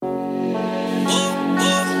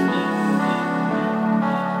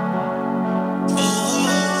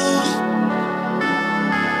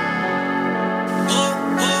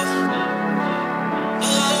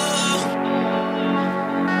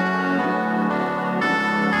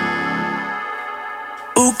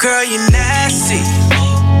Ooh, girl, you nasty.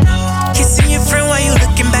 Kissing your friend while you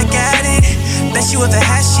looking back at it. Best you ever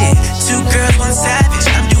had shit. Two girls, one savage.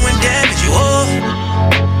 I'm doing damage. Oh,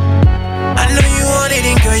 I know you want it,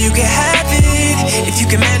 and girl, you can have it if you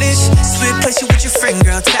can manage. Sweet place you with your friend,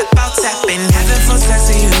 girl. Tap out, tapping, having fun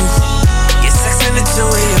flexing you. Get sex in the two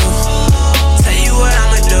of you. Tell you what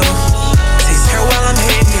I'ma do. Taste her while I'm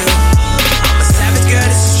hitting you. I'm a savage, girl,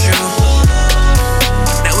 this is true.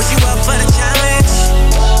 Now would you up for the challenge?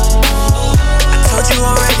 I told you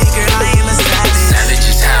already, girl, I am a savage. Savage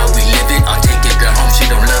is how we live it. I'll take your girl home, she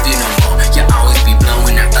don't love you no more. You always be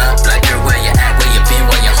blowing her up, like girl, where you at, where you been,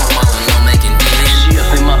 while you home all alone making dinner. She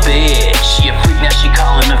up in my bed, she a freak, now she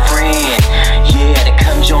calling a friend. Yeah, to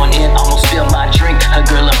come join in, almost spilled my drink. Her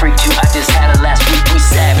girl a freak too, I just had her last week. We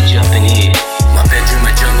savage up in here. My bedroom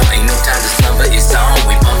a jungle, ain't no time to slumber, it's on.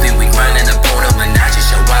 We bumping, we grinding, a photo menage.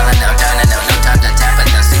 Show wildin' out, dining out, no time to tap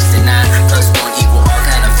it. Now 69 plus 1 equal all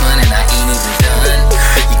kind of fun, and I ain't even done.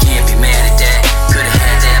 You can't be mad at that, could've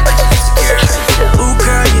had that, but you insecure. Ooh,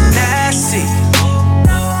 girl, you nasty.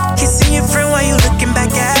 Kissing your friend while you looking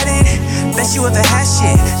back at it. Best you ever had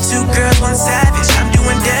shit. Two girls, one savage. I'm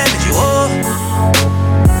doing damage. Oh,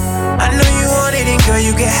 I know you want it, and girl,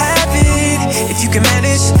 you can have it if you can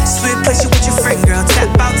manage. Sweet place you with your friend, girl. Tap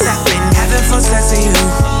out, tapping, having fun flexing you.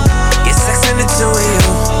 Get sex in the two of you.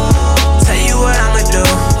 Tell you what I'ma do.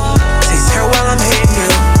 Taste her while I'm hitting you.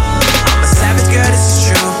 I'm a savage, girl, this is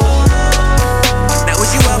true. Now would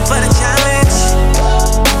you up for the challenge?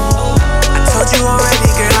 I told you already,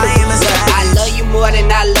 girl, I am a savage. I love you more than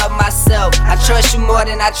I love myself. I trust you more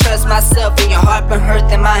than I trust myself. And your heart been hurt,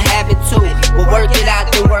 then my habit too. We'll work it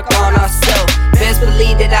out, then work on ourselves. Best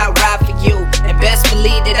believe that I ride for you, and best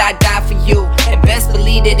believe that I die for you, and best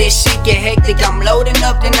believe that this shit get hectic. I'm loading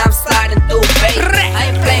up, then I'm sliding through, baby. I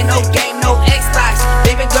ain't playing no game, no Xbox.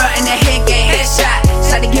 Baby girl in the head game, headshot.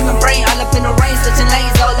 Shot to give my brain all up in the rain, switching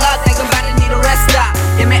lanes, oh lord, think about it, need a rest stop.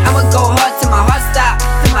 Yeah, man, I'ma go hard till my heart stop.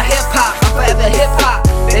 To my hip hop, I'm forever hip hop.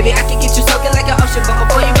 Baby, I can get you soaking like an ocean, but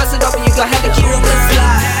before you bust it open, you gon' have to keep it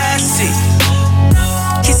slide. Nasty.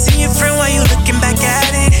 Kissing your friend while you looking back at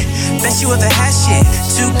it. Best you ever had shit.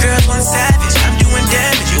 Two girls, one savage. I'm doing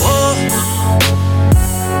damage. Oh,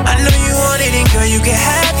 I know you want it, and girl, you can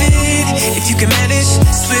have it if you can manage.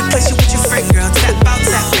 Sweet place you with your friend, girl. Tap out,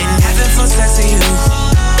 tapping, having fun flexing you.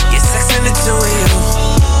 Get sex in the two of you.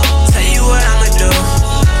 Tell you what I'ma do.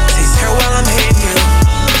 Taste her while I'm hitting you.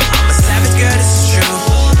 I'm a savage, girl, this is true.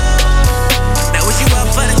 Now would you up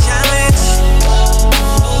for the challenge?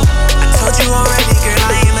 I told you already, girl,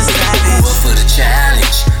 I am a savage. Up for the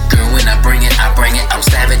challenge, girl, when I bring it, I'm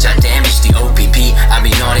savage, I damage the OPP. I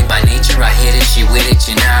be naughty by nature, I hit it, she with it,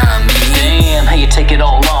 you know what I mean? Damn, how you take it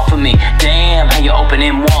all off of me. Damn, how you open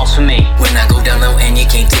them walls for me. When I go down low and you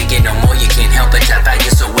can't take it no more, you can't help it. Tap out,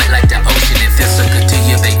 you're so wet like the ocean. It feels so good to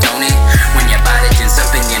you, babe, don't it? When your body tense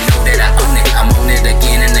up and you know that I own it. I'm on it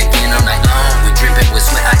again and again all night long. We dripping with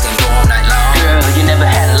sweat, I can go all night long. Girl, you never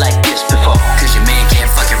had it like this before. Cause your man can't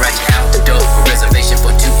fuck it right, you out the door. A reservation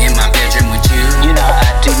for two in my bedroom with you. You know how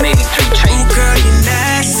I do, maybe 3 trains. Ooh, girl, you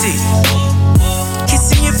nasty.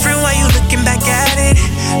 Kissing your friend while you looking back at it.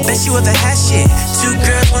 Best you ever had shit. Two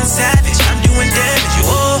girls, one savage. I'm doing damage.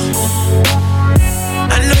 Oh,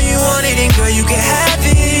 I know you want it, and girl, you can have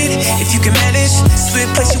it if you can manage. Sweet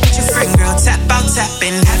place you with your friend, girl. Tap out,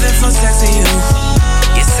 tapping, having fun flexing you.